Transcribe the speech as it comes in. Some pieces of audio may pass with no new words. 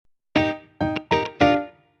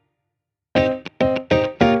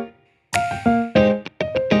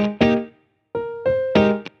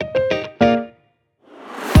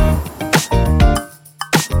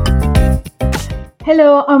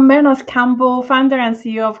Hello, I'm Mehrnaz Campbell, founder and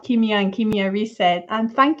CEO of Kimia and Kimia Reset.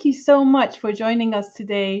 And thank you so much for joining us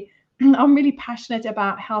today. I'm really passionate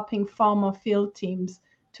about helping pharma field teams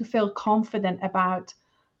to feel confident about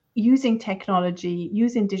using technology,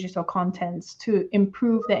 using digital contents to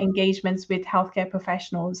improve their engagements with healthcare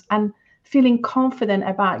professionals and feeling confident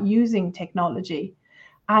about using technology.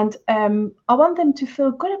 And I want them to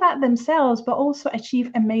feel good about themselves, but also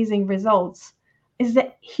achieve amazing results. Is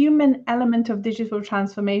the human element of digital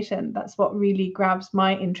transformation that's what really grabs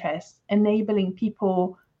my interest, enabling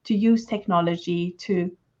people to use technology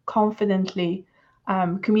to confidently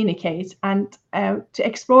communicate. And to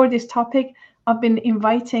explore this topic, I've been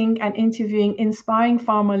inviting and interviewing inspiring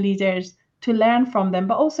pharma leaders to learn from them,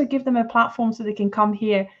 but also give them a platform so they can come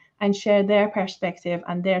here and share their perspective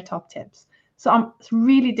and their top tips. So I'm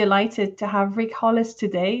really delighted to have Rick Hollis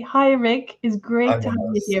today. Hi, Rick. It's great to have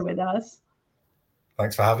you here with us.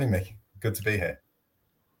 Thanks for having me. Good to be here.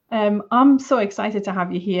 I'm so excited to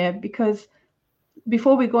have you here because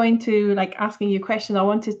before we go into asking you questions, I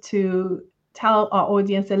wanted to tell our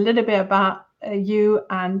audience a little bit about you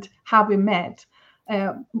and how we met.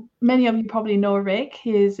 Uh, Many of you probably know Rick.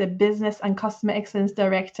 He is a business and customer excellence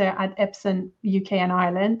director at Ipsen UK and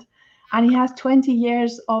Ireland. And he has 20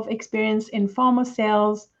 years of experience in pharma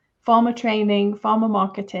sales, pharma training, pharma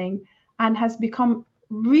marketing, and has become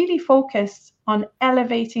really focused on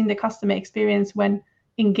elevating the customer experience when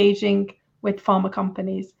engaging with pharma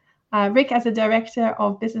companies. Rick, as a director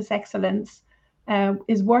of business excellence,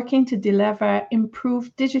 is working to deliver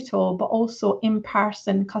improved digital but also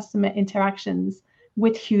in-person customer interactions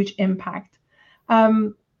with huge impact.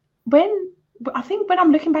 Um, when I think when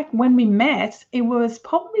I'm looking back when we met, it was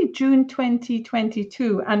probably June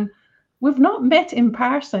 2022, and we've not met in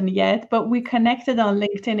person yet, but we connected on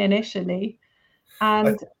LinkedIn initially.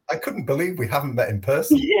 And I couldn't believe we haven't met in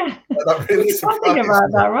person. yeah, That really surprised me.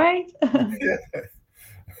 about that, right?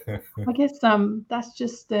 Yeah. I guess that's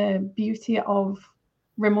just the beauty of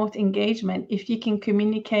remote engagement. If you can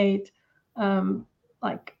communicate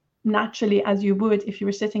like naturally as you would if you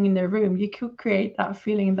were sitting in the room, you could create that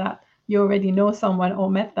feeling that you already know someone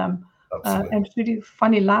or met them. Absolutely. And it's really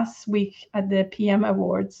funny. Last week at the PM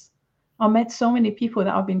Awards, I met so many people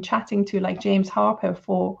that I've been chatting to, like James Harper,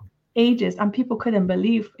 for ages, and people couldn't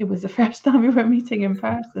believe it was the first time we were meeting in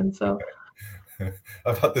person. So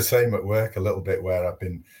I've had the same at work a little bit, where I've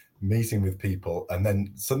been meeting with people and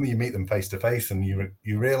then suddenly you meet them face to face and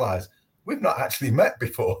you realize we've not actually met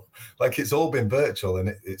before. Like, it's all been virtual,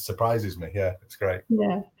 and it surprises me. Yeah, it's great.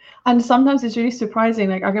 yeah. And sometimes it's really surprising.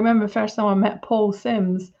 Like, I remember the first time I met Paul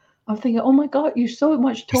Sims, I'm thinking, oh my God, you're so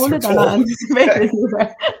much taller than I anticipated you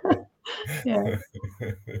were. Yeah.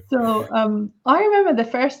 So I remember the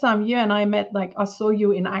first time you and I met, like I saw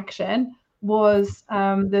you in action, was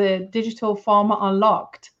the Digital Pharma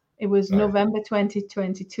Unlocked. It was Right. November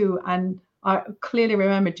 2022. And I clearly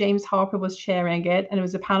remember James Harper was chairing it, and it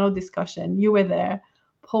was a panel discussion. You were there.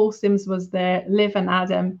 Paul Sims was there, Liv and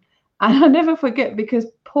Adam. And I'll never forget, because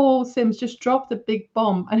Paul Sims just dropped a big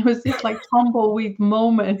bomb, and it was this like tumbleweed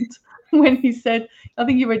moment when he said, I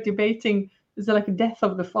think you were debating, is it like a death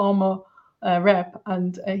of the pharma rep,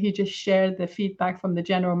 and he just shared the feedback from the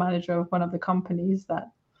general manager of one of the companies that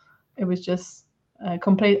it was just a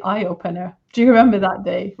complete eye opener. Do you remember that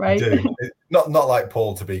day? Right? I do. Not like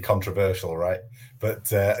Paul to be controversial, right?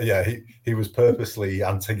 But yeah, he was purposely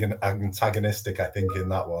antagonistic, I think, in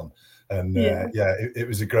that one. And Yeah. It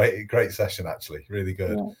was a great session, actually, really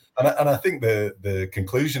good. Yeah. And I think the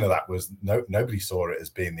conclusion of that was nobody saw it as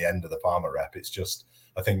being the end of the pharma rep. It's just,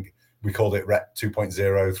 I think we called it rep 2.0,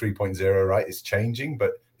 3.0, right? It's changing,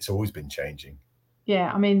 but it's always been changing.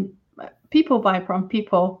 Yeah, I mean, people buy from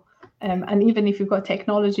people. And even if you've got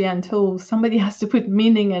technology and tools, somebody has to put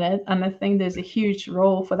meaning in it. And I think there's a huge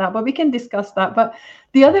role for that. But we can discuss that. But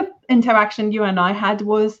the other interaction you and I had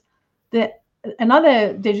was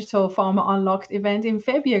another Digital Pharma Unlocked event in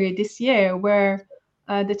February this year, where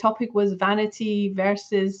the topic was vanity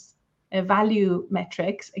versus value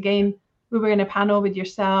metrics. Again, we were in a panel with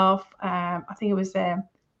yourself. I think it was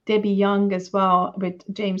Debbie Young as well, with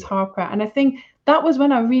James Harper. And I think that was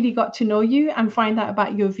when I really got to know you and find out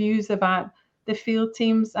about your views about the field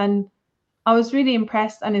teams. And I was really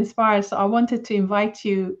impressed and inspired. So I wanted to invite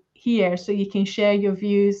you here so you can share your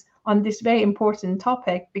views on this very important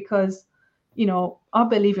topic, because, you know, I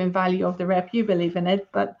believe in value of the rep, you believe in it,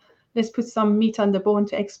 but let's put some meat on the bone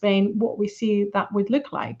to explain what we see that would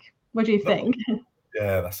look like. What do you think?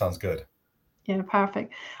 Yeah, that sounds good. Yeah,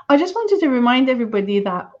 perfect. I just wanted to remind everybody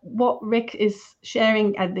that what Rick is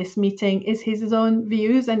sharing at this meeting is his own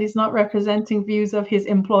views, and he's not representing views of his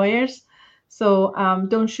employers. So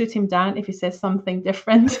don't shoot him down if he says something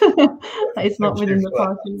different. It's not within the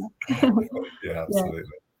party. Yeah, absolutely.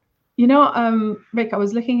 Rick, I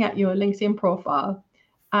was looking at your LinkedIn profile,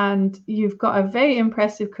 and you've got a very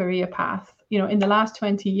impressive career path. In the last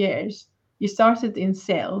 20 years, you started in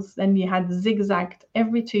sales, then you had zigzagged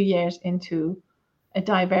every 2 years into a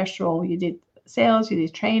diverse role. You did sales, you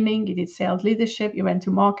did training, you did sales leadership, you went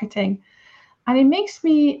to marketing. And it makes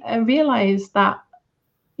me realize that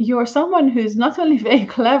you're someone who's not only very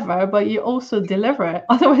clever, but you also deliver.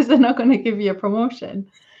 Otherwise, they're not going to give you a promotion.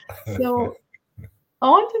 So I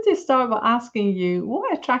wanted to start by asking you,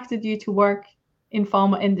 what attracted you to work in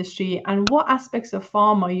pharma industry, and what aspects of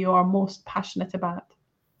pharma you are most passionate about?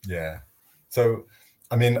 Yeah. So,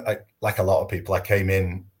 I mean, like a lot of people, I came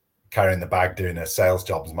in carrying the bag, doing a sales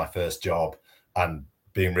job as my first job. And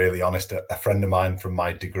being really honest, a friend of mine from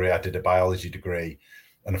my degree, I did a biology degree,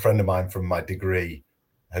 and a friend of mine from my degree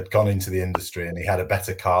had gone into the industry, and he had a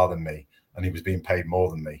better car than me, and he was being paid more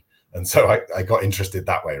than me. And so I got interested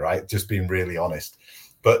that way, right? Just being really honest.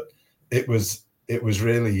 But it was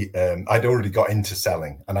really, I'd already got into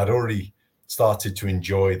selling, and I'd already started to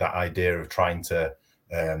enjoy that idea of trying to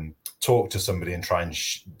talk to somebody and try and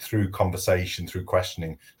through conversation, through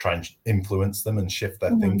questioning, try and influence them and shift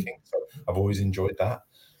their thinking. So I've always enjoyed that.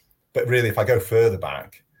 But really, if I go further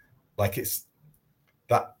back, like it's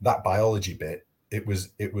that biology bit, it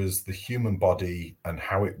was the human body and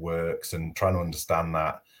how it works and trying to understand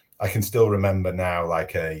that. I can still remember now,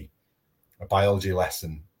 like a biology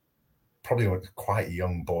lesson, probably quite a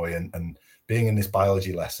young boy, and being in this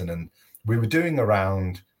biology lesson, and we were doing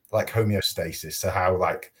around like homeostasis, so how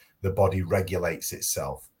like the body regulates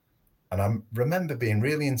itself. And I remember being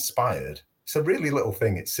really inspired. It's a really little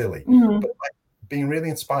thing, it's silly, but like being really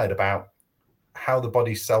inspired about how the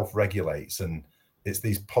body self-regulates, and it's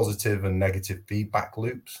these positive and negative feedback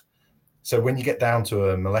loops. So when you get down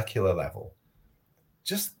to a molecular level,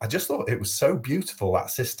 I just thought it was so beautiful, that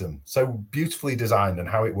system, so beautifully designed and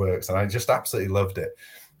how it works. And I just absolutely loved it.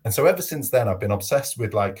 And so ever since then, I've been obsessed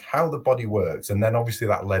with like how the body works. And then obviously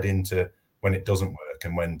that led into when it doesn't work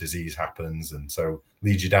and when disease happens. And so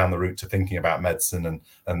leads you down the route to thinking about medicine.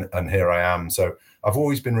 And here I am. So I've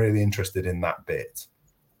always been really interested in that bit.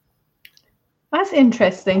 That's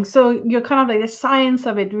interesting. So you're kind of like, the science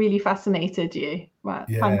of it really fascinated you. Wow,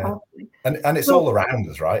 Yeah. fantastic. And it's all around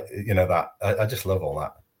us, right? That I just love all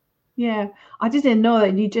that. Yeah, I didn't know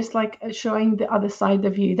that. You just like showing the other side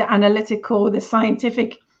of you, the analytical, the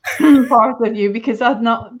scientific part of you, because I've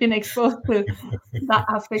not been exposed to that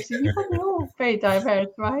aspect. So you they're all very diverse,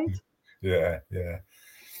 right? Yeah.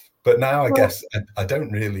 But now I guess I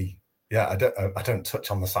don't really, I don't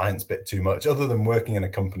touch on the science bit too much, other than working in a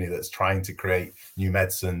company that's trying to create new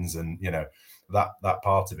medicines and that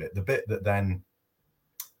part of it. The bit that then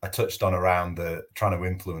I touched on around the trying to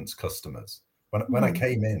influence customers. When I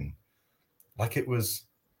came in, like it was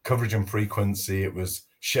coverage and frequency, it was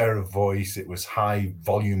share of voice, it was high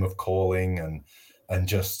volume of calling, and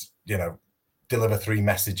just deliver 3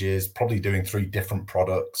 messages, probably doing 3 different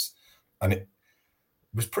products, and it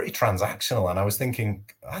was pretty transactional. And I was thinking,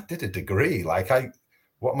 I did a degree, like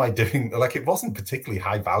what am I doing? Like it wasn't particularly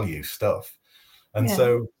high value stuff. And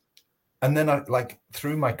so, and then I, like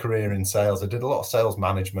through my career in sales, I did a lot of sales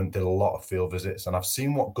management, did a lot of field visits, and I've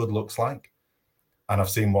seen what good looks like. And I've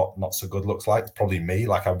seen what not so good looks like. It's probably me,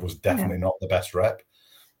 like I was definitely not the best rep.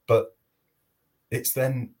 But it's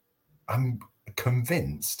then I'm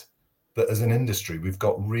convinced that as an industry, we've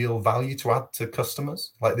got real value to add to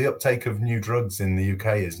customers. Like the uptake of new drugs in the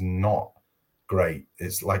UK is not great.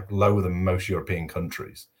 It's like lower than most European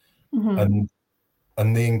countries. And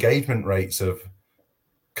the engagement rates of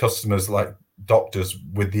customers like doctors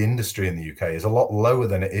with the industry in the UK is a lot lower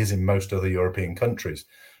than it is in most other European countries.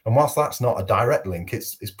 And whilst that's not a direct link,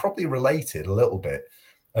 it's probably related a little bit.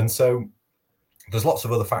 And so there's lots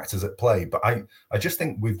of other factors at play, but I just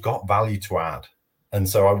think we've got value to add. And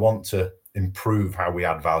so I want to improve how we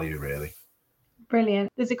add value, really. Brilliant.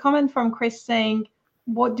 There's a comment from Chris saying,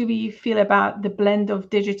 what do we feel about the blend of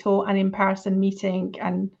digital and in-person meeting?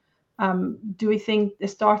 And do we think the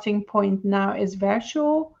starting point now is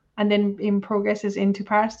virtual and then in progresses into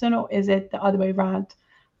person, or is it the other way around?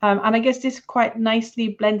 And I guess this quite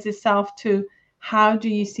nicely blends itself to how do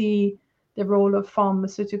you see the role of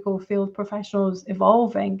pharmaceutical field professionals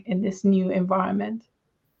evolving in this new environment?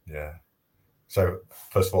 Yeah. So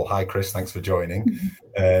first of all, hi, Chris, thanks for joining.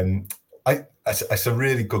 It's a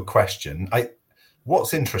really good question.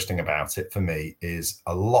 What's interesting about it for me is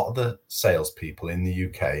a lot of the salespeople in the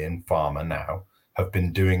UK in pharma now have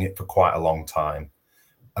been doing it for quite a long time.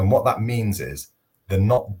 And what that means is they're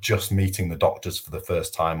not just meeting the doctors for the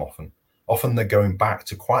first time often. often they're going back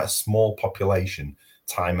to quite a small population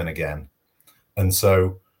time and again. And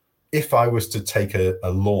so if I was to take a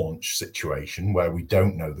launch situation where we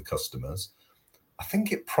don't know the customers, I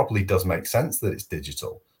think it probably does make sense that it's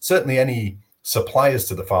digital. Certainly any suppliers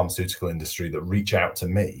to the pharmaceutical industry that reach out to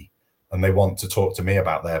me and they want to talk to me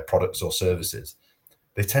about their products or services,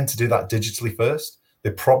 they tend to do that digitally first.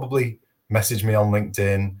 They probably message me on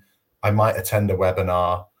LinkedIn. I might attend a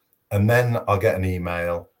webinar, and then I'll get an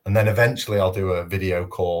email, and then eventually I'll do a video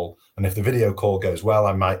call. And if the video call goes well,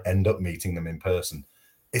 I might end up meeting them in person.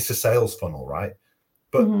 It's a sales funnel, right?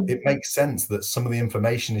 But it makes sense that some of the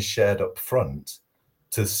information is shared up front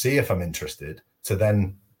to see if I'm interested, to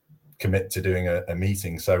then commit to doing a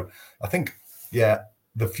meeting. So I think, yeah,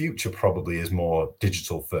 the future probably is more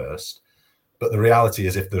digital first. But the reality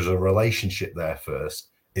is, if there's a relationship there first,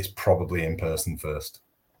 it's probably in person first.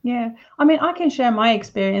 Yeah, I mean, I can share my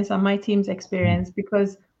experience and my team's experience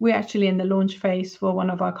because we're actually in the launch phase for one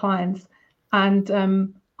of our clients. And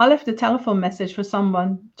I left a telephone message for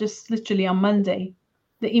someone just literally on Monday.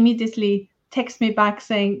 They immediately text me back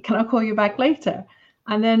saying, can I call you back later?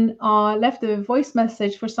 And then I left a voice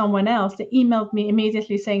message for someone else. They emailed me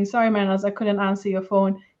immediately saying, sorry, Mehrnaz, I couldn't answer your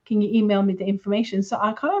phone. Can you email me the information? So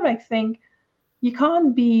I kind of like think you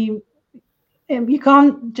can't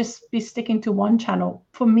just be sticking to one channel.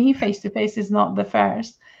 For me, face-to-face is not the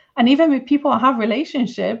first. And even with people I have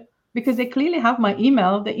relationship, because they clearly have my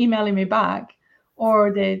email, they're emailing me back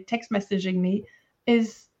or they're text messaging me,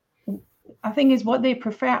 I think is what they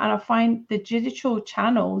prefer. And I find the digital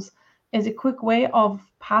channels is a quick way of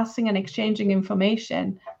passing and exchanging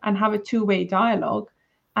information and have a two-way dialogue.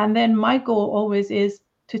 And then my goal always is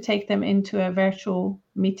to take them into a virtual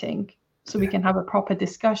meeting so we can have a proper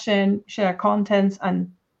discussion, share contents,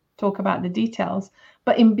 and talk about the details.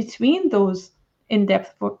 But in between those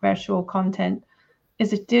in-depth virtual content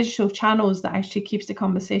is the digital channels that actually keeps the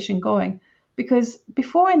conversation going. Because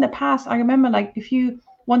before in the past, I remember like if you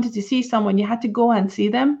wanted to see someone, you had to go and see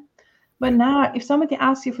them. But now if somebody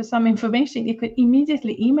asks you for some information, you could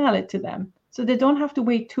immediately email it to them. So they don't have to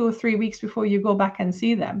wait 2 or 3 weeks before you go back and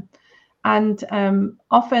see them. And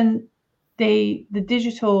often the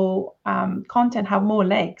digital content have more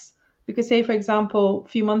legs. Because say, for example, a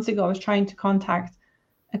few months ago, I was trying to contact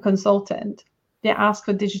a consultant. They asked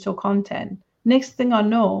for digital content. Next thing I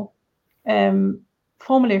know,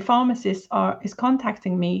 formulary pharmacist is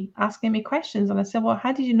contacting me, asking me questions. And I said, well,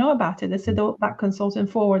 how did you know about it? They said, oh, that consultant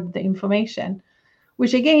forwarded the information,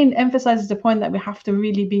 which again emphasizes the point that we have to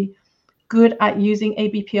really be good at using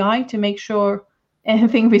ABPI to make sure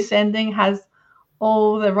anything we're sending has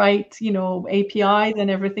all the right, APIs and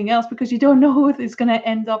everything else, because you don't know who is going to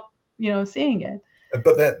end up, seeing it.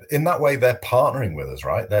 But in that way, they're partnering with us,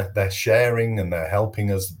 right? They're sharing and they're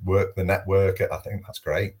helping us work the network. I think that's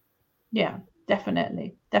great. Yeah,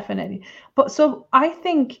 definitely. But so I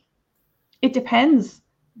think it depends.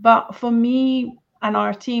 But for me and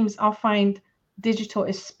our teams, I find digital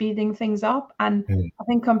is speeding things up. And I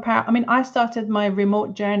think I started my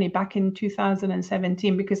remote journey back in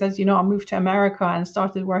 2017 because, as you know, I moved to America and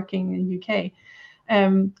started working in UK.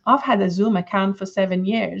 I've had a Zoom account for 7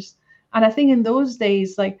 years. And I think in those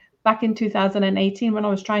days, like back in 2018, when I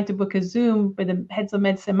was trying to book a Zoom with the heads of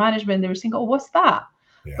medicine management, they were saying, oh, what's that?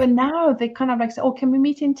 Yeah. But now they kind of like say, oh, can we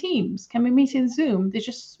meet in Teams? Can we meet in Zoom? They're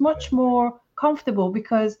just much more comfortable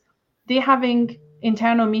because they're having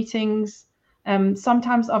internal meetings.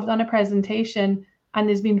 Sometimes I've done a presentation and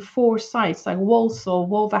there's been 4 sites like Walsall,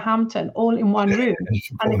 Wolverhampton, all in one room.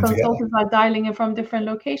 And the consultants are dialing in from different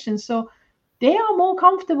locations. So they are more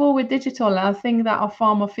comfortable with digital. I think that our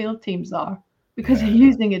pharma field teams are because they're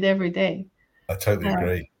using it every day. I totally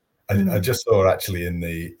agree. I just saw actually in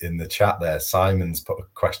the chat there, Simon's put a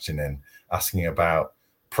question in asking about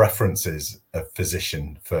preferences of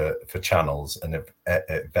physician for channels, and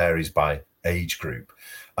it varies by age group.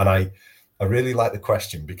 And I really like the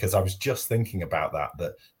question because I was just thinking about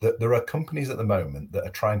that there are companies at the moment that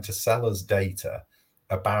are trying to sell us data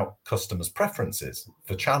about customers' preferences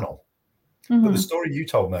for channel. But the story you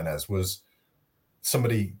told, Mehrnaz, was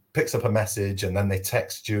somebody picks up a message and then they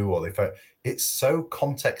text you or it's so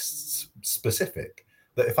context specific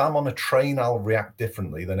that if I'm on a train, I'll react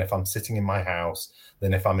differently than if I'm sitting in my house,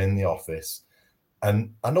 than if I'm in the office.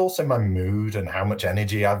 And also my mood and how much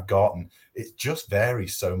energy I've got. And it just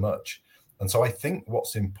varies so much. And so I think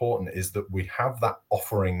what's important is that we have that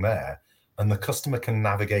offering there and the customer can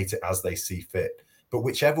navigate it as they see fit. But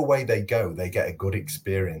whichever way they go, they get a good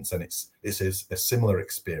experience, and it's a similar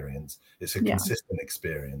experience. It's a consistent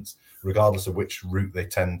experience, regardless of which route they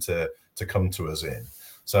tend to come to us in.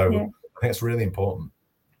 So I think it's really important.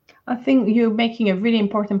 I think you're making a really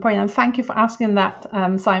important point, and thank you for asking that,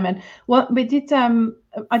 Simon. Well, we did.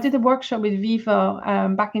 I did a workshop with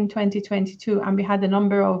Viva back in 2022, and we had a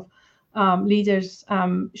number of leaders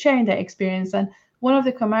sharing their experience. And one of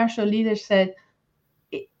the commercial leaders said,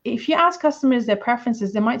 if you ask customers their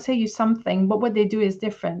preferences, they might say you something, but what they do is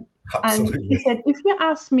different. Absolutely. And he said, if you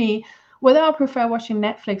ask me whether I prefer watching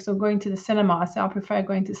Netflix or going to the cinema, I say I prefer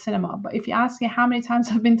going to the cinema. But if you ask me how many times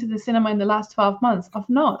I've been to the cinema in the last 12 months, I've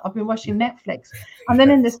not. I've been watching Netflix. And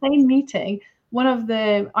then in the same meeting, one of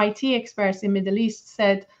the IT experts in Middle East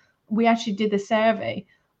said, we actually did a survey.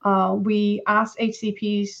 We asked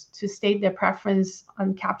HCPs to state their preference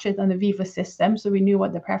and capture it on the Viva system, so we knew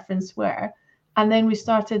what the preference were. And then we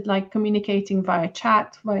started like communicating via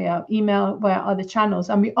chat, via email, via other channels,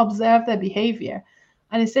 and we observed their behavior.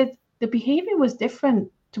 And he said the behavior was different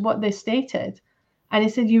to what they stated. And he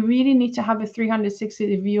said you really need to have a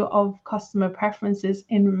 360 view of customer preferences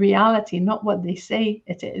in reality, not what they say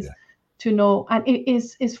it is, to know. And it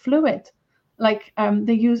is fluid. Like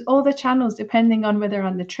they use all the channels depending on whether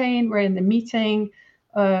on the train, we're in the meeting,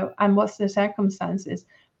 and what's the circumstances.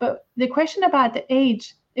 But the question about the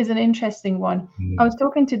age is an interesting one. I was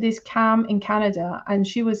talking to this Cam in Canada, and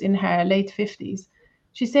she was in her late 50s.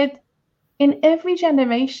 She said, in every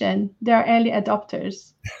generation, there are early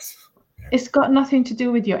adopters. Yes. Yeah. It's got nothing to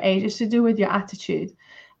do with your age. It's to do with your attitude.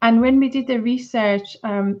 And when we did the research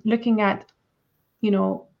looking at,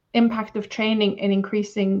 impact of training in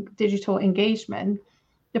increasing digital engagement,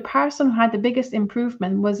 the person who had the biggest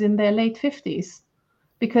improvement was in their late 50s,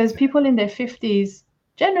 because people in their 50s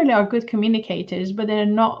generally are good communicators, but they're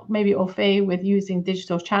not maybe au fait with using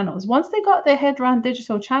digital channels. Once they got their head around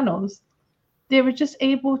digital channels, they were just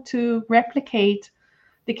able to replicate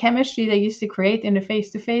the chemistry they used to create in a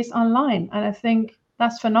face-to-face online. And I think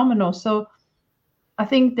that's phenomenal. So I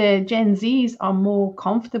think the Gen Zs are more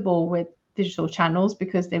comfortable with digital channels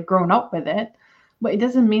because they've grown up with it, but it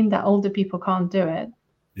doesn't mean that older people can't do it.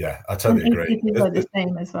 Yeah, I totally agree. It are the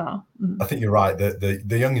same as well. I think you're right.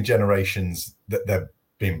 The younger generations, that they're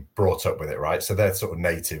being brought up with it, right? So they're sort of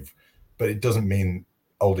native, but it doesn't mean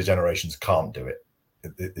older generations can't do it.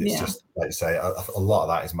 It's just, like you say, a lot of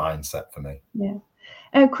that is mindset for me. Yeah.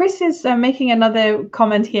 Chris is making another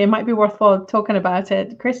comment here. It might be worthwhile talking about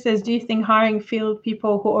it. Chris says, do you think hiring field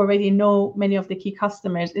people who already know many of the key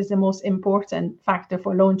customers is the most important factor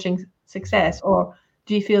for launching success? Or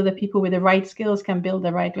do you feel that people with the right skills can build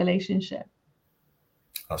the right relationship?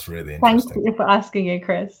 That's really interesting. Thank you for asking it,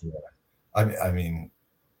 Chris. Yeah. I mean,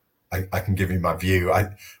 I can give you my view.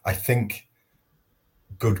 I think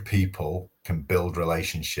good people can build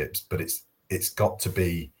relationships, but it's got to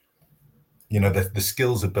be, the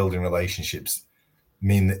skills of building relationships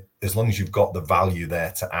mean that as long as you've got the value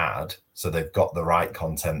there to add, so they've got the right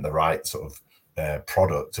content, the right sort of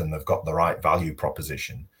product, and they've got the right value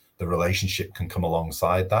proposition, the relationship can come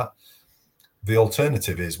alongside that. The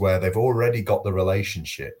alternative is where they've already got the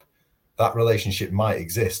relationship. That relationship might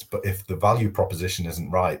exist, but if the value proposition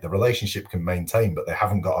isn't right, the relationship can maintain, but they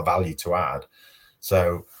haven't got a value to add.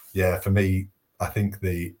 So yeah, for me, I think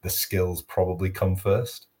the skills probably come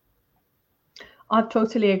first. I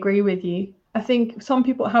totally agree with you. I think some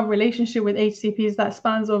people have relationship with HCPs that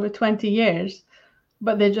spans over 20 years,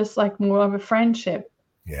 but they're just like more of a friendship.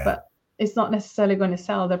 Yeah. But it's not necessarily going to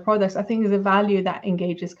sell their products. I think it's a value that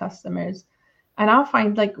engages customers. And I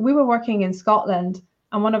find, like, we were working in Scotland,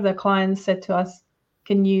 and one of the clients said to us,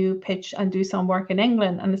 can you pitch and do some work in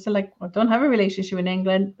England? And I said, well, I don't have a relationship in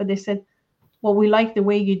England, but they said, well, we like the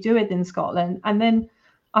way you do it in Scotland. And then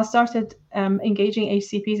I started engaging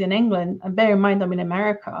HCPs in England, and bear in mind I'm in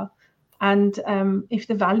America. And if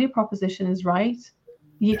the value proposition is right,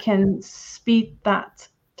 you can speed that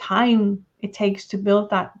time it takes to build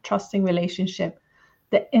that trusting relationship.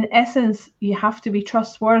 That in essence, you have to be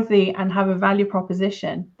trustworthy and have a value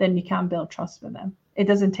proposition, then you can build trust with them. It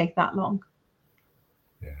doesn't take that long.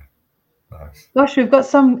 Yeah, nice. Gosh, we've got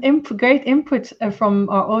some great input from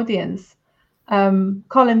our audience.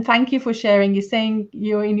 Colin, thank you for sharing. You're saying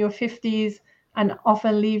you're in your 50s and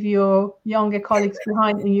often leave your younger colleagues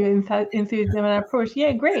behind in your enthusiasm and approach.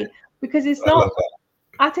 Yeah, great. Because it's not,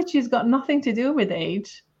 attitude's got nothing to do with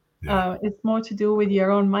age. Yeah. It's more to do with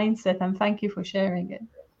your own mindset. And thank you for sharing it.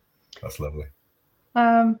 That's lovely.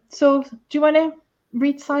 So do you want to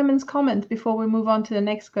read Simon's comment before we move on to the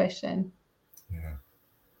next question? Yeah.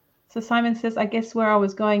 So Simon says, I guess where I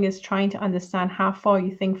was going is trying to understand how far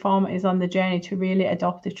you think pharma is on the journey to really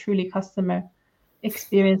adopt a truly customer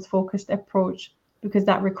experience focused approach, because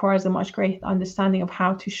that requires a much greater understanding of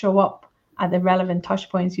how to show up at the relevant touch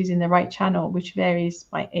points using the right channel, which varies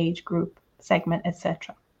by age group, segment,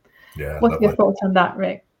 etc. Yeah. What's your thoughts on that,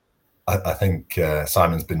 Rick? I think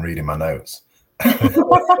Simon's been reading my notes.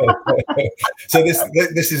 So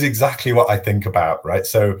this is exactly what I think about, right?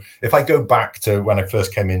 So if I go back to when I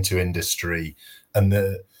first came into industry, and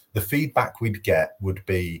the feedback we'd get would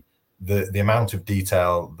be the amount of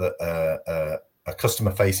detail that a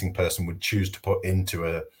customer facing person would choose to put into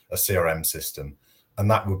a CRM system. And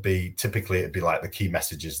that would be typically, it'd be like the key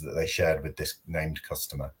messages that they shared with this named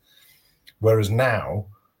customer. Whereas now,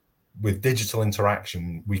 with digital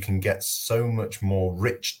interaction, we can get so much more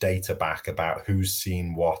rich data back about who's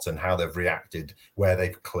seen what and how they've reacted, where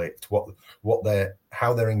they've clicked,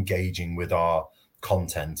 how they're engaging with our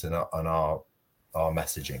content and our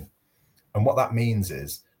messaging. And what that means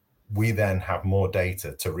is we then have more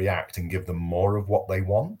data to react and give them more of what they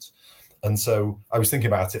want. And so I was thinking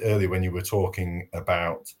about it earlier when you were talking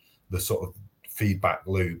about the sort of feedback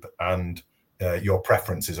loop and your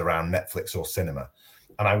preferences around Netflix or cinema.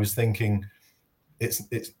 And I was thinking,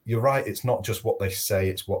 you're right. It's not just what they say;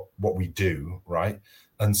 it's what we do, right?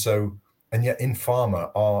 And yet in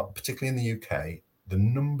pharma, particularly in the UK, the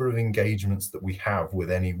number of engagements that we have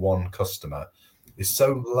with any one customer is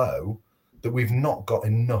so low that we've not got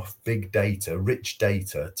enough big data, rich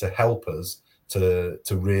data, to help us to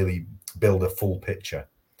really build a full picture.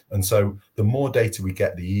 And so the more data we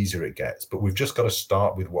get, the easier it gets. But we've just got to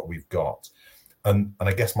start with what we've got. And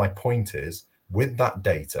I guess my point is, with that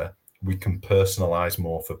data, we can personalize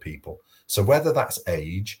more for people. So whether that's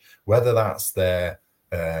age, whether that's their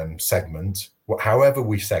segment, however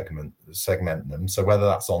we segment them, so whether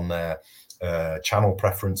that's on their channel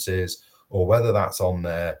preferences, or whether that's on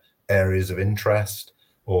their areas of interest,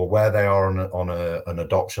 or where they are on an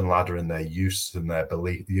adoption ladder in their use and their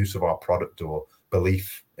belief, use of our product, or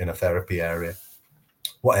belief in a therapy area,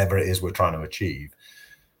 whatever it is we're trying to achieve,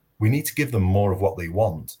 we need to give them more of what they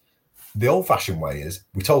want. The old-fashioned way is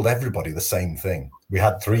we told everybody the same thing. We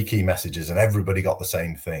had 3 key messages and everybody got the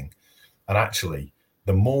same thing. And actually,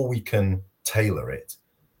 the more we can tailor it,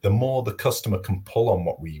 the more the customer can pull on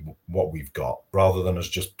what we've got, rather than us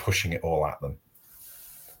just pushing it all at them.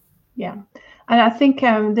 Yeah. And I think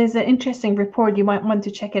there's an interesting report, you might want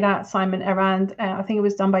to check it out, Simon, around, I think it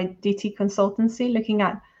was done by DT Consultancy, looking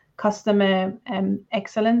at customer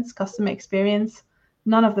excellence, customer experience.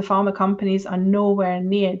 None of the pharma companies are nowhere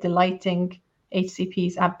near delighting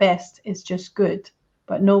HCPs. At best, it's just good,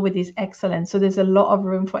 but nobody's excellent. So there's a lot of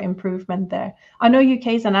room for improvement there. I know UK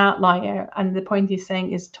is an outlier, and the point he's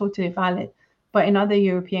saying is totally valid, but in other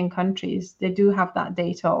European countries, they do have that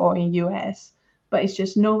data, or in US, but it's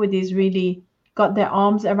just nobody's really got their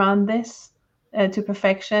arms around this to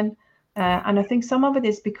perfection. And I think some of it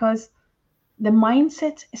is because the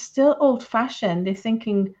mindset is still old-fashioned. They're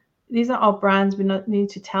thinking, these are our brands, we don't need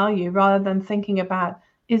to tell you, rather than thinking about,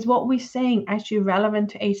 is what we're saying actually relevant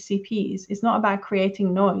to HCPs? It's not about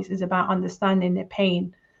creating noise. It's about understanding their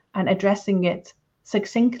pain and addressing it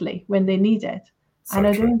succinctly when they need it. So and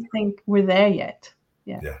I don't think we're there yet.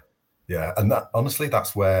 Yeah. And that, honestly,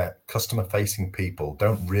 that's where customer-facing people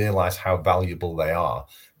don't realize how valuable they are,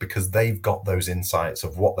 because they've got those insights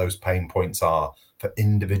of what those pain points are for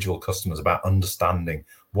individual customers, about understanding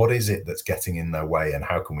what is it that's getting in their way and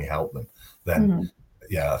how can we help them. Then,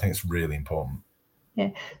 yeah, I think it's really important.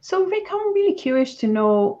 Yeah. So, Rick, I'm really curious to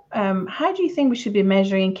know, how do you think we should be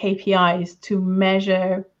measuring KPIs to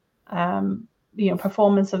measure,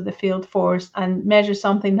 performance of the field force and measure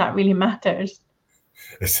something that really matters?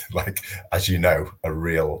 It's like, as you know, a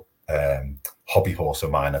real hobby horse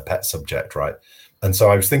of mine, a pet subject, right? And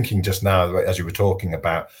so I was thinking just now, as you were talking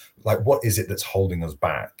about, like, what is it that's holding us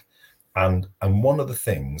back? And one of the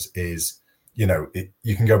things is, you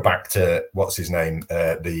can go back to, what's his name,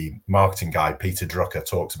 the marketing guy, Peter Drucker,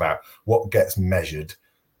 talks about what gets measured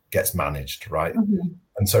gets managed, right?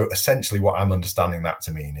 And so essentially what I'm understanding that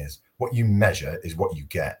to mean is, what you measure is what you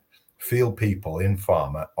get. Field people in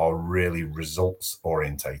pharma are really results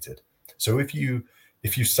orientated. So if you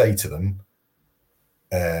say to them,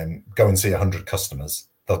 go and see 100 customers,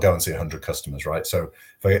 they'll go and see 100 customers, right? So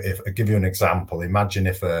if I give you an example, imagine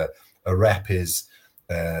if a rep is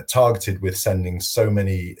targeted with sending so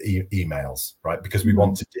many emails, right? Because we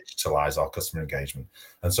want to digitalize our customer engagement.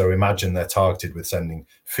 And so imagine they're targeted with sending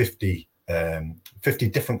 50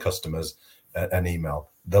 different customers an email.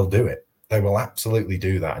 They'll do it. They will absolutely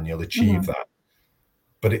do that, and you'll achieve that.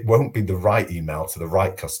 But it won't be the right email to the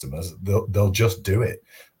right customers. They'll just do it.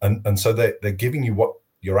 And so they're giving you what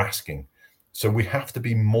you're asking. So we have to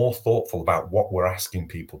be more thoughtful about what we're asking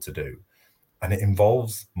people to do. And it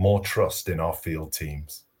involves more trust in our field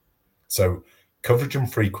teams. So coverage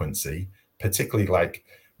and frequency, particularly like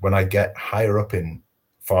when I get higher up in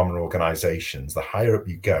pharma organizations, the higher up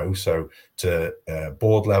you go, so to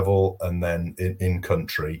board level, and then in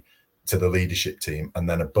country to the leadership team, and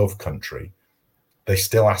then above country, they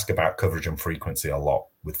still ask about coverage and frequency a lot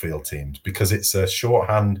with field teams, because it's a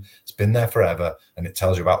shorthand, it's been there forever, and it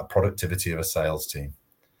tells you about the productivity of a sales team.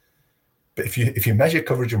 But if you measure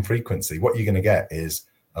coverage and frequency, what you're going to get is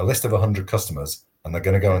a list of 100 customers, and they're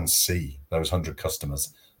going to go and see those 100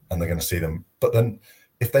 customers, and they're going to see them. But then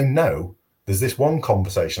if they know there's this one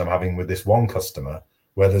conversation I'm having with this one customer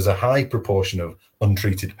where there's a high proportion of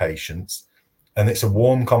untreated patients, and it's a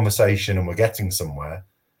warm conversation and we're getting somewhere,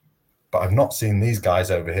 but I've not seen these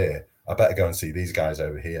guys over here, I better go and see these guys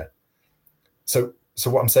over here. So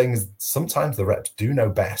what I'm saying is sometimes the reps do know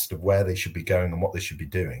best of where they should be going and what they should be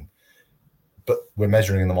doing, but we're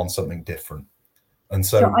measuring them on something different. And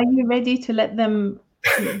so are you ready to let them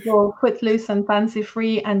go footloose and fancy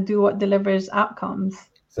free and do what delivers outcomes?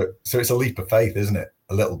 So it's a leap of faith, isn't it?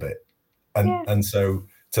 A little bit. And so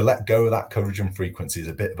to let go of that coverage and frequency is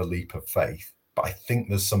a bit of a leap of faith. But I think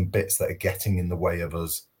there's some bits that are getting in the way of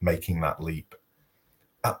us making that leap.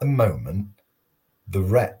 At the moment, the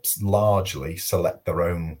reps largely select their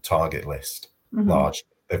own target list. Large.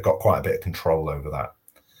 They've got quite a bit of control over that.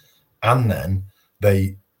 And then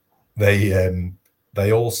they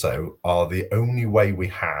also are the only way we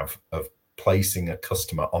have of placing a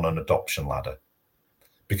customer on an adoption ladder,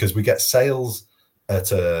 because we get sales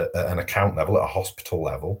at an account level, at a hospital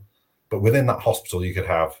level, but within that hospital you could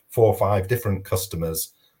have 4 or 5 different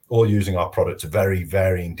customers all using our product to very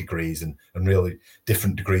varying degrees and really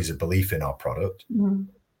different degrees of belief in our product.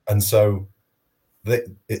 And so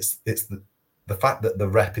it's the fact that the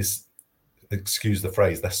rep is, excuse the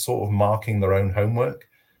phrase, they're sort of marking their own homework,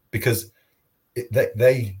 because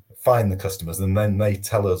they find the customers and then they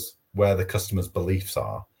tell us where the customer's beliefs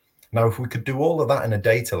are. Now, if we could do all of that in a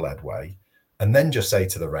data-led way and then just say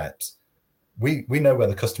to the reps, we know where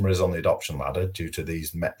the customer is on the adoption ladder due to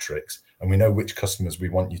these metrics, and we know which customers we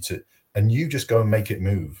want you to, and you just go and make it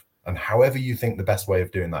move. And however you think the best way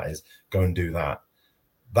of doing that is, go and do that.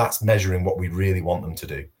 That's measuring what we really want them to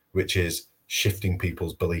do, which is shifting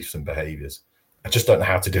people's beliefs and behaviors. I just don't know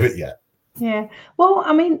how to do it yet. Yeah. Well,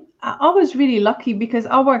 I mean, I was really lucky because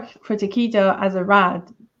I worked for Takeda as a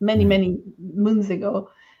RAD many moons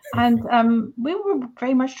ago. And we were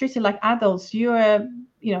very much treated like adults. You're a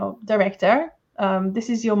director. This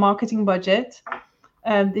is your marketing budget.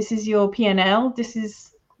 This is your P&L.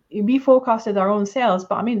 We forecasted our own sales,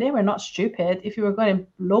 but I mean, they were not stupid. If you were going to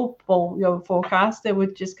lowball your forecast, they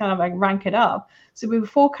would just kind of like rank it up. So we would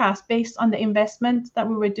forecast based on the investment that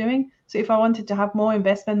we were doing. So if I wanted to have more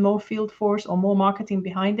investment, more field force, or more marketing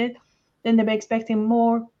behind it, then they'd be expecting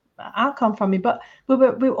more outcome from me. But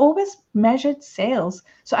we always measured sales.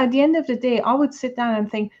 So at the end of the day, I would sit down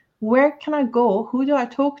and think, where can I go? Who do I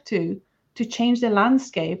talk to change the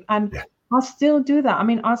landscape? And I'll still do that. I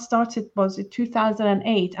mean, I started, was it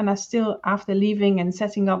 2008? And I still, after leaving and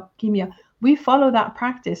setting up Chemia, we follow that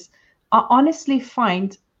practice. I honestly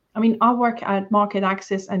find, I mean, I work at market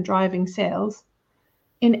access and driving sales.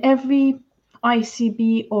 In every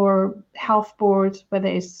ICB or health board, whether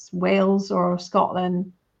it's Wales or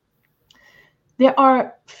Scotland, there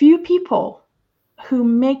are few people who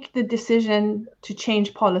make the decision to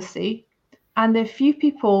change policy, and there are few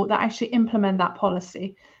people that actually implement that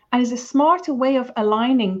policy. And it's a smarter way of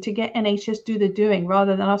aligning to get NHS do the doing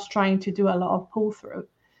rather than us trying to do a lot of pull through.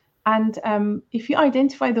 And if you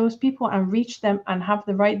identify those people and reach them and have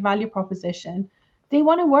the right value proposition, they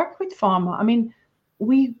want to work with pharma. I mean,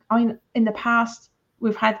 in the past,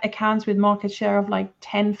 we've had accounts with market share of like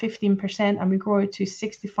 10, 15%, and we grow it to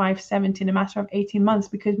 65, 70 in a matter of 18 months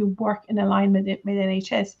because we work in alignment with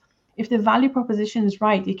NHS. If the value proposition is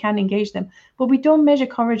right, you can engage them. But we don't measure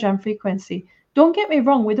coverage and frequency. Don't get me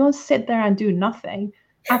wrong, we don't sit there and do nothing.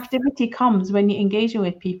 Activity comes when you're engaging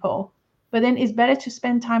with people. But then it's better to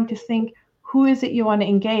spend time to think, who is it you want to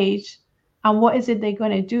engage and what is it they're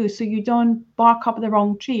going to do, so you don't bark up the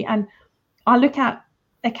wrong tree. And I look at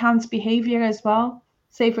accounts behavior as well.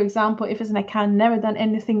 Say, for example, if it's an account never done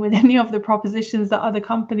anything with any of the propositions that other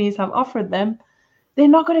companies have offered them, they're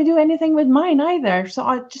not going to do anything with mine either. So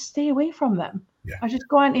I just stay away from them. I just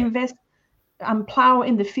go and invest and plow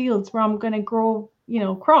in the fields where I'm going to grow,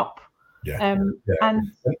 crop. And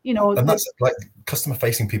that's like customer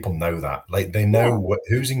facing people know that, like they know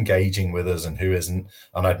who's engaging with us and who isn't.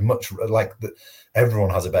 And I'd much like that.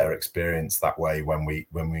 Everyone has a better experience that way when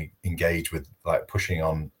we engage with, like, pushing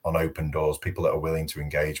on open doors, people that are willing to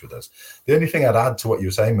engage with us. The only thing I'd add to what you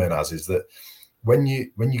were saying, Mehrnaz, is that when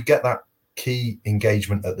you get that key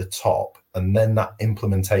engagement at the top, and then that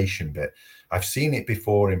implementation bit. I've seen it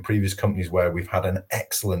before in previous companies where we've had an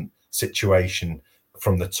excellent situation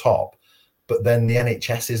from the top, but then the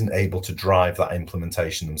NHS isn't able to drive that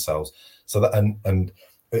implementation themselves. So that, and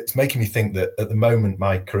it's making me think that at the moment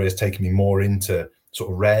my career is taking me more into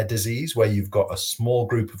sort of rare disease, where you've got a small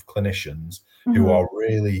group of clinicians who are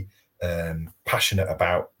really passionate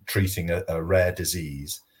about treating a rare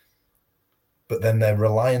disease, but then they're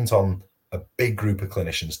reliant on a big group of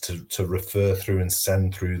clinicians to refer through and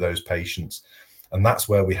send through those patients. And that's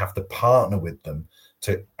where we have to partner with them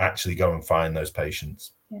to actually go and find those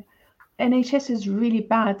patients. Yeah. NHS is really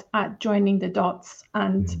bad at joining the dots,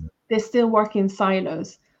 and they still work in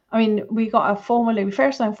silos. I mean, we got a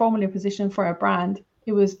first time formulary position for a brand.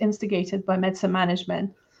 It was instigated by medicine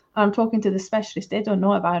management. I'm talking to the specialists, they don't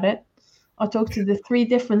know about it. I talked to the 3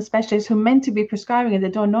 different specialists who meant to be prescribing it, they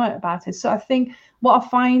don't know about it. So I think what I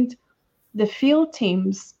find the field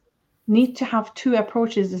teams need to have 2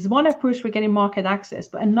 approaches. There's one approach for getting market access,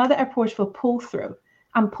 but another approach for pull through.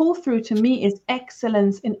 And pull through to me is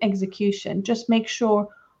excellence in execution. Just make sure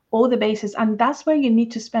all the bases, and that's where you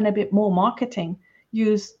need to spend a bit more marketing.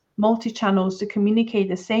 Use multi-channels to communicate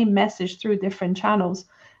the same message through different channels.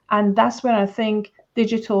 And that's where I think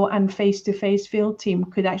digital and face-to-face field team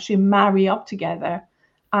could actually marry up together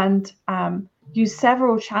and use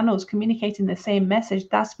several channels communicating the same message.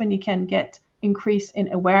 That's when you can get increase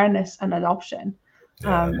in awareness and adoption.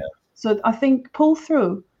 So I think pull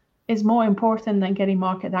through is more important than getting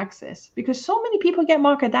market access, because so many people get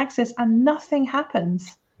market access and nothing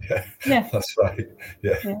happens. Yeah. That's right.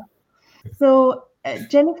 Yeah. So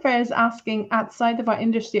Jennifer is asking, outside of our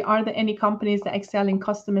industry, are there any companies that excel in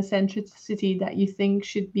customer centricity that you think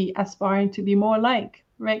should be aspiring to be more like?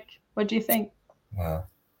 Rick, what do you think? Wow.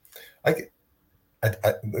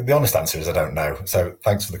 The honest answer is I don't know. So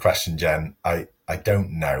thanks for the question, Jen. I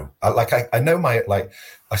don't know. I know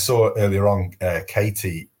I saw earlier on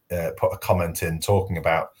Katie put a comment in talking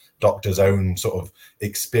about doctors' own sort of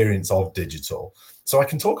experience of digital. So I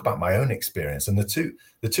can talk about my own experience, and the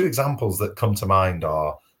two examples that come to mind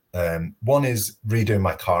are one is redoing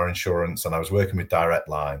my car insurance, and I was working with Direct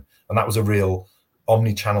Line, and that was a real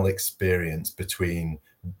omni-channel experience between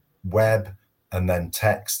web and then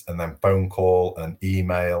text and then phone call and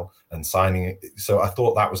email and signing it. So I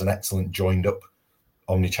thought that was an excellent joined up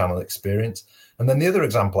omni-channel experience. And then the other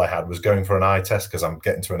example I had was going for an eye test, because I'm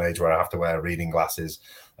getting to an age where I have to wear reading glasses.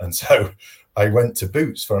 And so I went to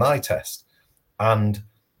Boots for an eye test. And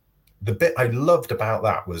the bit I loved about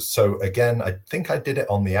that was, so again, I think I did it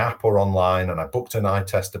on the app or online, and I booked an eye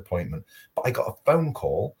test appointment, but I got a phone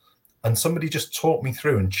call and somebody just talked me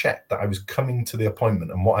through and checked that I was coming to the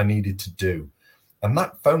appointment and what I needed to do. And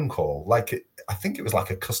that phone call, I think it was like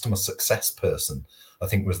a customer success person, I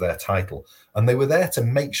think was their title. And they were there to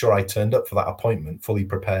make sure I turned up for that appointment fully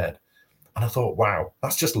prepared. And I thought, wow,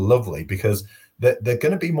 that's just lovely, because they're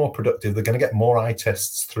going to be more productive. They're going to get more eye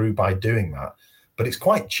tests through by doing that. But it's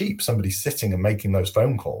quite cheap, somebody sitting and making those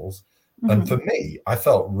phone calls. And for me, I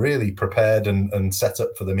felt really prepared and set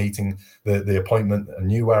up for the meeting, the appointment, and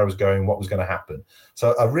knew where I was going, what was going to happen.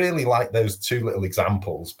 So I really like those 2 little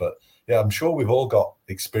examples. But yeah, I'm sure we've all got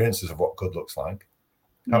experiences of what good looks like.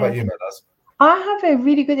 How about you, Mehrnaz? I have a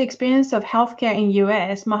really good experience of healthcare in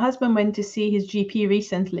US. My husband went to see his GP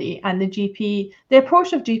recently, and the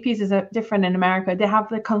approach of GPs is different in America. They have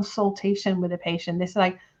the consultation with the patient. It's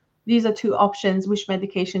like, these are 2 options. Which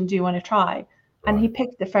medication do you want to try? And he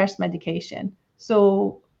picked the first medication.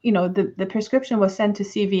 So, the prescription was sent to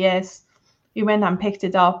CVS. He went and picked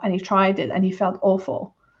it up and he tried it and he felt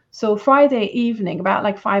awful. So Friday evening, about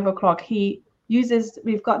 5:00,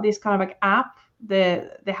 we've got this kind of app, the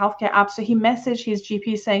healthcare app. So he messaged his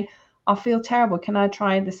GP saying, I feel terrible. Can I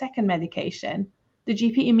try the second medication? The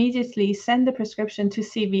GP immediately sent the prescription to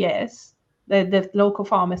CVS, the local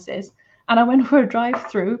pharmacist. And I went for a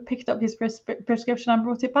drive-through, picked up his prescription and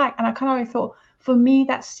brought it back. And I kind of thought, for me,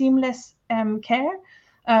 that's seamless care.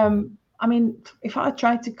 I mean, if I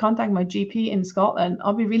tried to contact my GP in Scotland,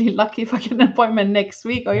 I'll be really lucky if I get an appointment next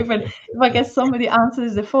week, or even if I get somebody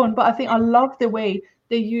answers the phone. But I think I love the way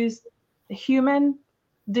they use the human,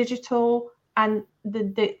 digital, and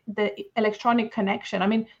the electronic connection. I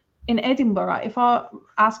mean, in Edinburgh, if I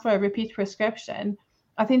ask for a repeat prescription,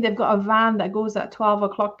 I think they've got a van that goes at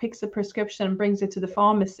 12:00, picks the prescription and brings it to the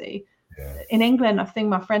pharmacy. Yeah. In England, I think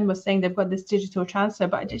my friend was saying they've got this digital transfer,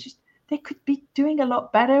 but they could be doing a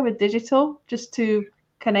lot better with digital just to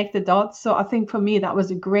connect the dots. So I think for me, that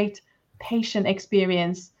was a great patient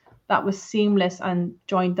experience that was seamless and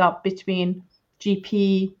joined up between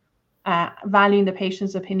GP, valuing the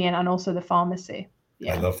patient's opinion, and also the pharmacy.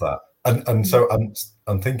 Yeah. I love that. And so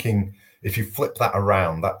I'm thinking, if you flip that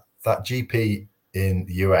around, that GP in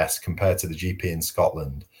the US compared to the GP in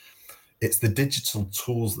Scotland, it's the digital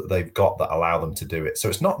tools that they've got that allow them to do it. So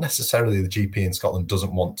it's not necessarily the GP in Scotland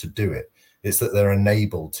doesn't want to do it. It's that they're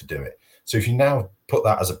enabled to do it. So if you now put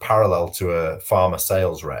that as a parallel to a pharma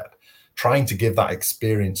sales rep, trying to give that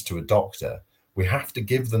experience to a doctor, we have to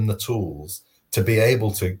give them the tools to be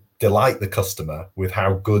able to delight the customer with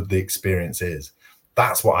how good the experience is.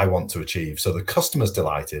 That's what I want to achieve. So the customer's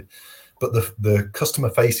delighted, but the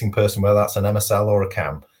customer-facing person, whether that's an MSL or a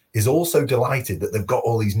CAM, is also delighted that they've got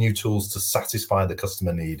all these new tools to satisfy the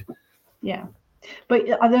customer need. Yeah. But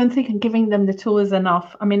I don't think giving them the tool is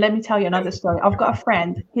enough. I mean, let me tell you another story. I've got a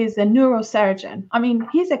friend, he's a neurosurgeon. I mean,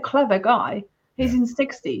 he's a clever guy. He's in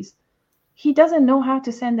 60s. He doesn't know how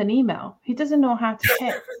to send an email. He doesn't know how to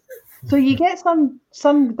text. So you get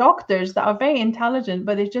some doctors that are very intelligent,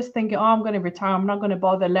 but they just think, oh, I'm going to retire. I'm not going to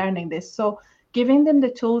bother learning this. So giving them the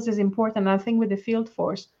tools is important. And I think with the field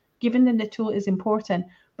force, giving them the tool is important,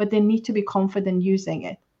 but they need to be confident using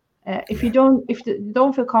it. If you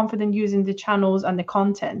don't feel confident using the channels and the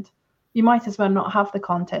content, you might as well not have the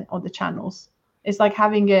content or the channels. It's like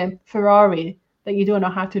having a Ferrari that you don't know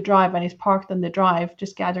how to drive and it's parked on the drive,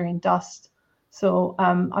 just gathering dust. So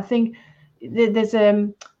I think there's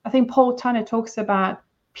I think Paul Turner talks about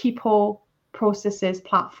people, processes,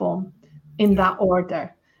 platform in that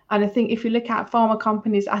order. And I think if you look at pharma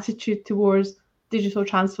companies' attitude towards digital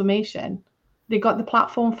transformation, they got the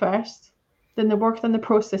platform first. Then they worked on the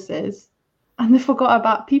processes and they forgot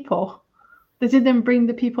about people. They didn't bring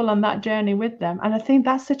the people on that journey with them. And I think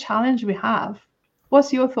that's the challenge we have.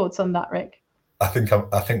 What's your thoughts on that, Rick? I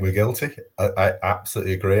think we're guilty. I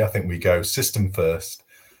absolutely agree. I think we go system first,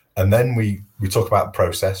 and then we talk about the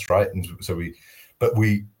process, right? And so we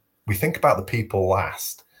think about the people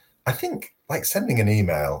last. I think like sending an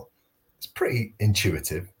email, it's pretty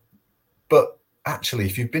intuitive, but actually,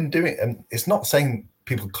 if you've been doing, and it's not saying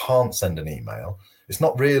people can't send an email. It's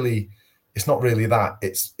not really that.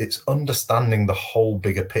 It's understanding the whole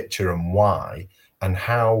bigger picture and why and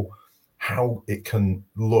how it can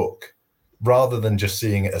look, rather than just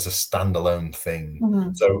seeing it as a standalone thing.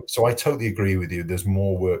 Mm-hmm. So I totally agree with you. There's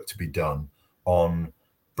more work to be done on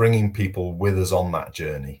bringing people with us on that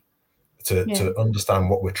journey to understand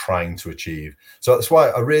what we're trying to achieve. So that's why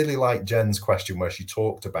I really like Jen's question where she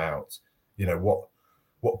talked about,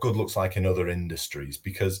 what good looks like in other industries,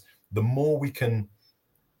 because the more we can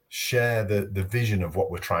share the vision of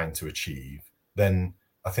what we're trying to achieve, then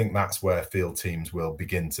I think that's where field teams will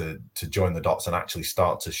begin to join the dots and actually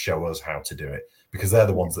start to show us how to do it, because they're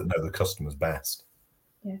the ones that know the customers best.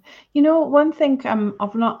 Yeah. One thing,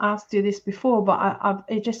 I've not asked you this before, but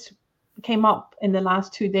it just came up in the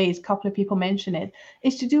last 2 days. A couple of people mentioned it.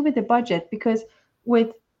 It's to do with the budget, because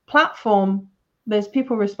with platform, there's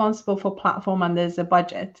people responsible for platform and there's a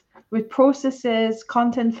budget. With processes,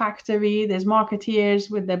 content factory, there's marketeers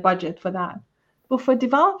with their budget for that. But for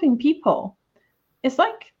developing people, it's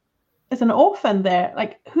like it's an orphan there.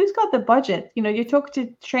 Like, who's got the budget? You talk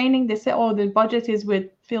to training, they say, oh, the budget is with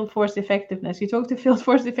field force effectiveness. You talk to field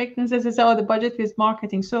force effectiveness, they say, oh, the budget is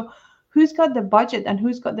marketing. So who's got the budget and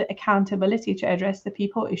who's got the accountability to address the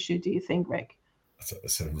people issue, do you think, Rick?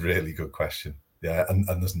 That's a really good question. Yeah, and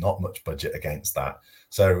there's not much budget against that.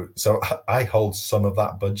 So I hold some of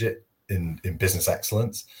that budget in business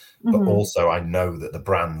excellence, but also I know that the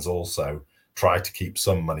brands also try to keep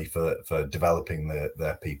some money for developing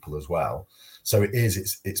their people as well. So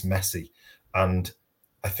it's messy. And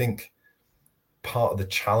I think part of the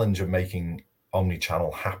challenge of making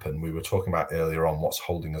omni-channel happen, we were talking about earlier on, what's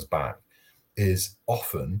holding us back, is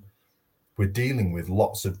often we're dealing with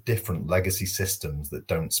lots of different legacy systems that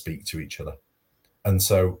don't speak to each other. And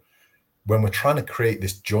so when we're trying to create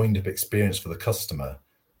this joined up experience for the customer,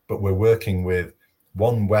 but we're working with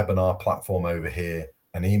one webinar platform over here,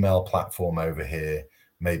 an email platform over here,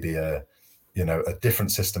 maybe a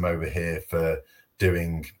different system over here for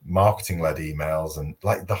doing marketing-led emails, and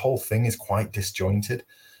like the whole thing is quite disjointed.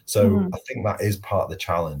 So I think that is part of the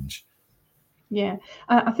challenge. Yeah,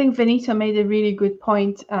 I think Vanita made a really good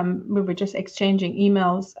point. We were just exchanging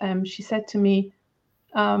emails. She said to me,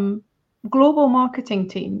 global marketing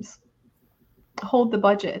teams hold the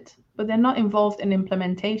budget, but they're not involved in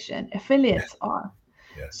implementation. Affiliates are.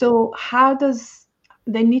 Yeah. So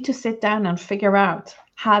they need to sit down and figure out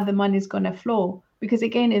how the money is going to flow. Because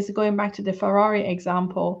again, it's going back to the Ferrari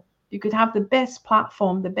example. You could have the best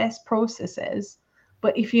platform, the best processes,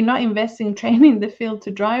 but if you're not investing in training the field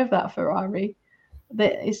to drive that Ferrari,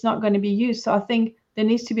 it's not going to be used. So I think there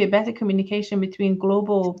needs to be a better communication between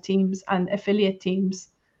global teams and affiliate teams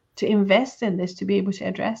to invest in this, to be able to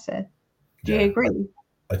address it. Do you agree?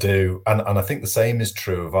 I do. And I think the same is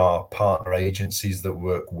true of our partner agencies that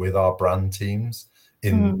work with our brand teams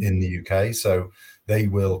in the UK. So they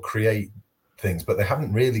will create things, but they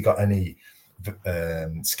haven't really got any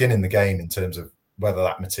skin in the game in terms of whether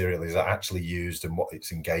that material is actually used and what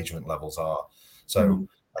its engagement levels are. So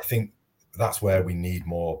I think that's where we need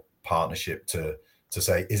more partnership to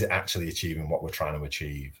say, is it actually achieving what we're trying to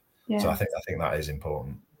achieve? Yeah. So I think that is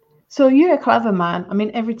important. So you're a clever man. I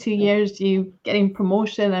mean, every 2 years you getting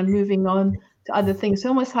promotion and moving on to other things.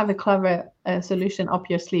 You almost have a clever solution up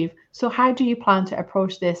your sleeve. So how do you plan to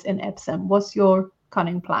approach this in Ipsen? What's your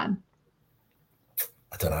cunning plan?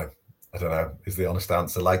 I don't know is the honest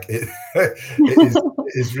answer. Like it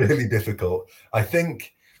is really difficult. I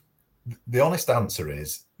think the honest answer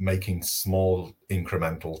is making small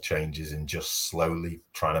incremental changes and just slowly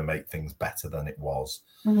trying to make things better than it was.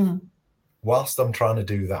 Whilst I'm trying to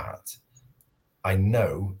do that, I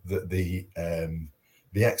know that the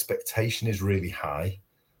expectation is really high,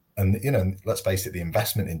 and let's face it, the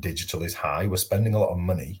investment in digital is high. We're spending a lot of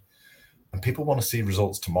money, and people want to see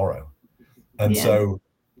results tomorrow. And so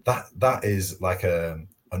that is like an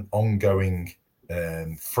ongoing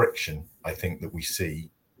friction, I think, that we see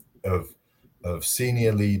of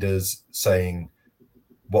senior leaders saying,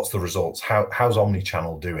 what's the results? How's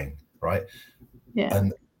omnichannel doing? Right. Yeah.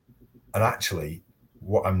 And actually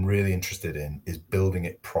what I'm really interested in is building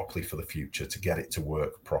it properly for the future, to get it to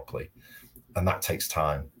work properly. And that takes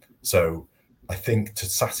time. So I think to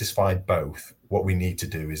satisfy both, what we need to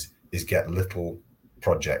do is get little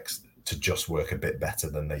projects to just work a bit better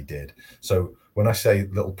than they did. So when I say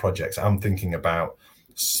little projects, I'm thinking about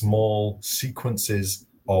small sequences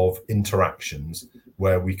of interactions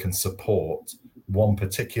where we can support one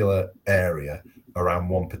particular area around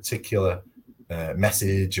one particular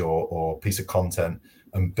message or piece of content,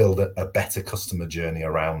 and build a better customer journey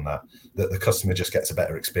around that the customer just gets a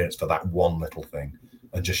better experience for that one little thing,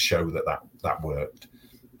 and just show that worked.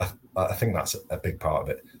 I think that's a big part of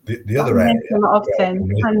it. The other area, makes a lot of sense.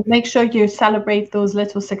 And make sure you celebrate those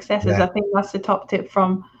little successes. Yeah. I think that's the top tip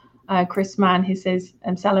from Chris Mann. He says,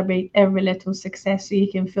 celebrate every little success so you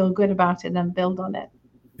can feel good about it and build on it.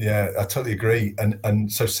 Yeah, I totally agree.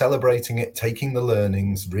 And so celebrating it, taking the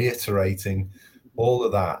learnings, reiterating all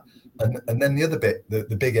of that. And then the other bit,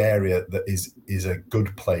 the big area that is a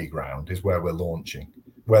good playground is where we're launching,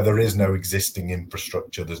 where there is no existing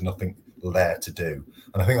infrastructure, there's nothing there to do.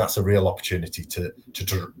 And I think that's a real opportunity to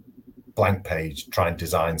blank page, try and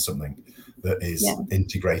design something that is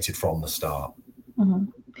integrated from the start.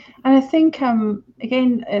 And I think,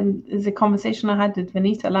 again, there's a conversation I had with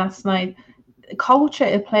Vanita last night. Culture,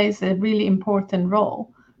 it plays a really important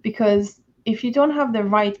role, because if you don't have the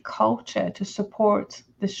right culture to support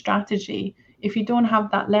the strategy, if you don't have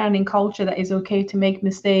that learning culture that is okay to make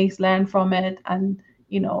mistakes, learn from it, and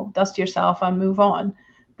dust yourself and move on,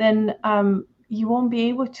 then you won't be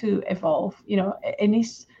able to evolve.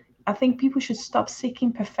 I think people should stop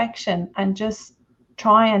seeking perfection and just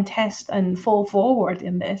try and test and fall forward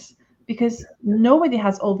in this, because nobody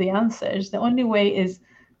has all the answers. The only way is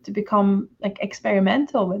to become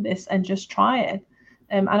experimental with this and just try it.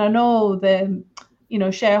 And I know the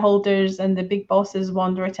shareholders and the big bosses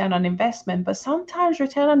want the return on investment, but sometimes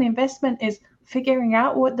return on investment is figuring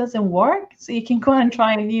out what doesn't work, so you can go and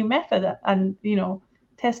try a new method and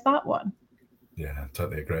test that one. Yeah,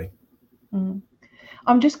 totally agree.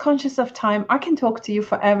 I'm just conscious of time. I can talk to you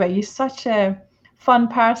forever. You're such a fun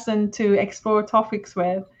person to explore topics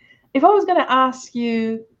with. If I was going to ask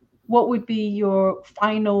you, what would be your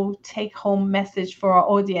final take-home message for our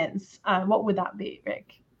audience, what would that be,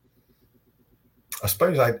 Rick? I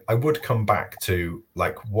suppose I would come back to,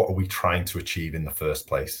 what are we trying to achieve in the first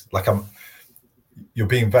place? You're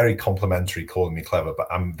being very complimentary calling me clever, but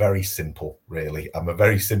I'm very simple, really. I'm a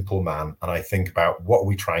very simple man, and I think about what are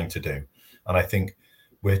we trying to do. And I think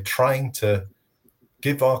we're trying to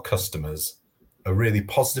give our customers a really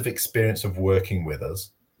positive experience of working with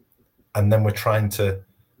us. And then we're trying to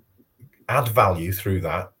add value through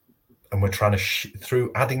that. And we're trying to,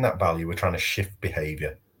 through adding that value, we're trying to shift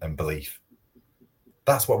behavior and belief.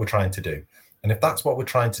 That's what we're trying to do. And if that's what we're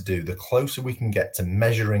trying to do, the closer we can get to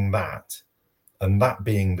measuring that, and that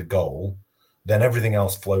being the goal, then everything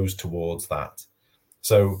else flows towards that.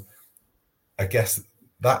 So I guess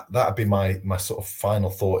that'd be my sort of final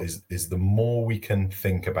thought is the more we can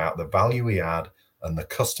think about the value we add and the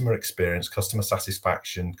customer experience, customer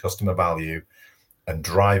satisfaction, customer value, and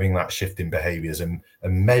driving that shift in behaviors and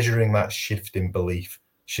measuring that shift in belief,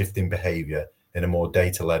 shift in behavior in a more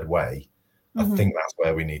data-led way, I think that's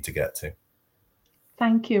where we need to get to.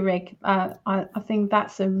 Thank you, Rick. I think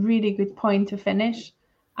that's a really good point to finish.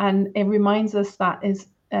 And it reminds us that is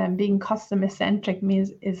being customer centric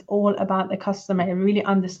means is all about the customer and really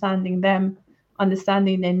understanding them,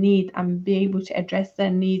 understanding their need, and be able to address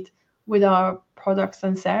their need with our products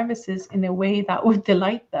and services in a way that would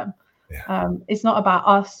delight them. It's not about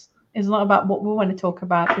us. It's not about what we want to talk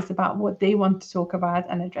about. It's about what they want to talk about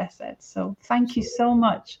and address it. So thank you so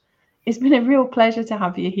much. It's been a real pleasure to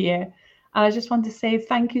have you here. And I just want to say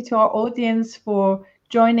thank you to our audience for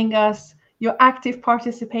joining us. Your active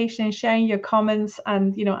participation, sharing your comments,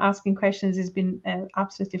 and asking questions has been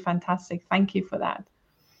absolutely fantastic. Thank you for that.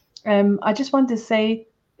 I just want to say,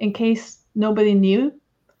 in case nobody knew,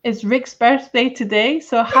 it's Rick's birthday today,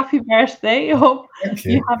 so happy birthday. I hope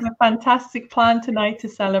you have a fantastic plan tonight to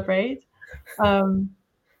celebrate.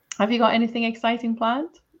 Have you got anything exciting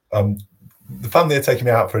planned? The family are taking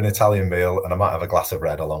me out for an Italian meal, and I might have a glass of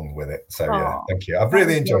red along with it. So yeah, thank you. I've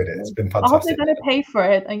really enjoyed it. It's been fantastic. I hope they're going to pay for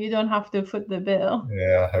it and you don't have to foot the bill.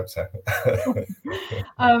 Yeah, I hope so.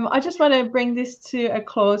 I just want to bring this to a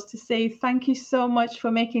close to say thank you so much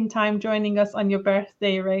for making time joining us on your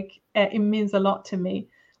birthday, Rick. It means a lot to me.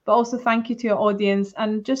 But also thank you to your audience.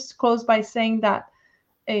 And just close by saying that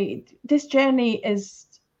this journey is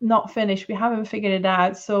not finished. We haven't figured it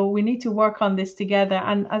out. So we need to work on this together.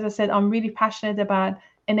 And as I said, I'm really passionate about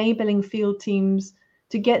enabling field teams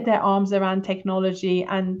to get their arms around technology.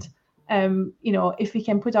 And, if we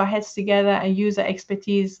can put our heads together and use our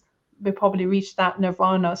expertise, we'll probably reach that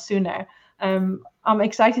nirvana sooner. I'm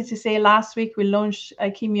excited to say last week we launched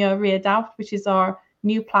Chemia Readapt, which is our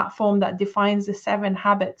new platform that defines the 7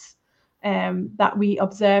 habits that we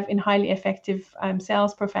observe in highly effective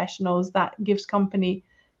sales professionals that gives company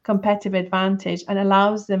competitive advantage and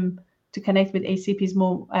allows them to connect with HCPs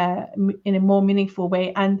more in a more meaningful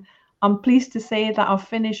way. And I'm pleased to say that I've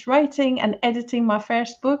finished writing and editing my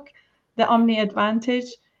first book, The Omni Advantage.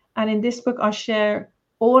 And in this book, I share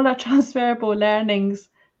all our transferable learnings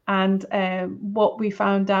and what we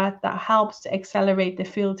found out that helps to accelerate the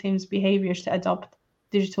field team's behaviors to adopt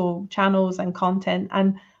digital channels and content.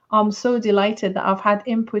 And I'm so delighted that I've had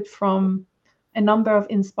input from a number of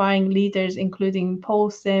inspiring leaders, including Paul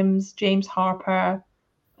Sims, James Harper,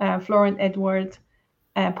 Florent Edward,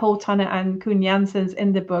 Paul Tunner, and Koen Janssens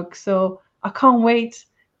in the book. So I can't wait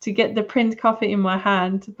to get the print copy in my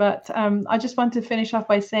hand. But I just want to finish off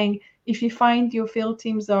by saying, if you find your field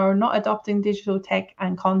teams are not adopting digital tech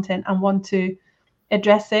and content and want to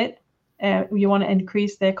address it, you want to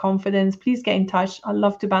increase their confidence, please get in touch. I'd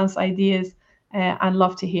love to bounce ideas and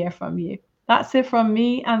love to hear from you. That's it from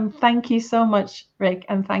me. And thank you so much, Rick.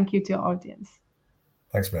 And thank you to your audience.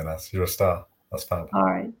 Thanks, Mehrnaz. You're a star. That's fab. All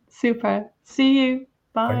right. Super. See you.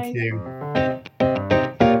 Bye. Thank you.